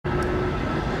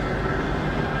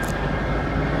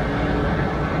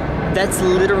that's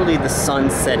literally the sun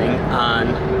setting on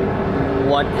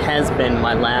what has been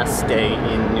my last day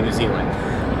in New Zealand.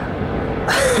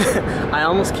 I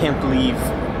almost can't believe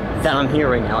that I'm here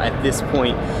right now at this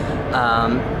point,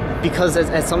 because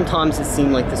as sometimes it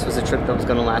seemed like this was a trip that was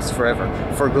going to last forever,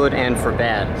 for good and for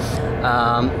bad.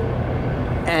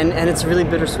 And it's a really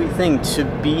bittersweet thing to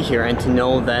be here and to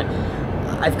know that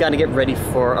I've got to get ready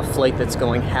for a flight that's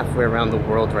going halfway around the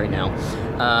world right now.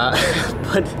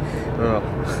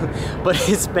 But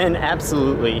it's been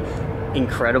absolutely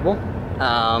incredible.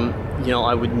 You know,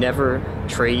 I would never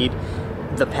trade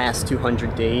the past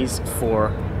 200 days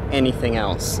for anything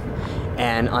else.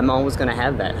 And I'm always going to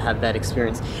have that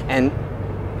experience. And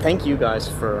thank you guys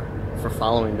for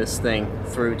following this thing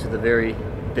through to the very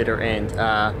bitter end.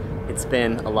 It's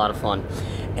been a lot of fun.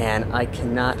 And I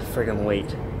cannot friggin'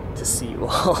 wait to see you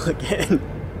all again.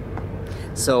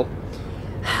 So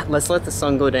let's let the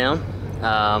sun go down,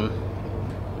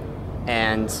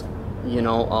 and you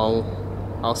know,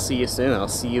 I'll see you soon. I'll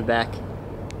see you back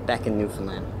in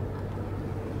Newfoundland.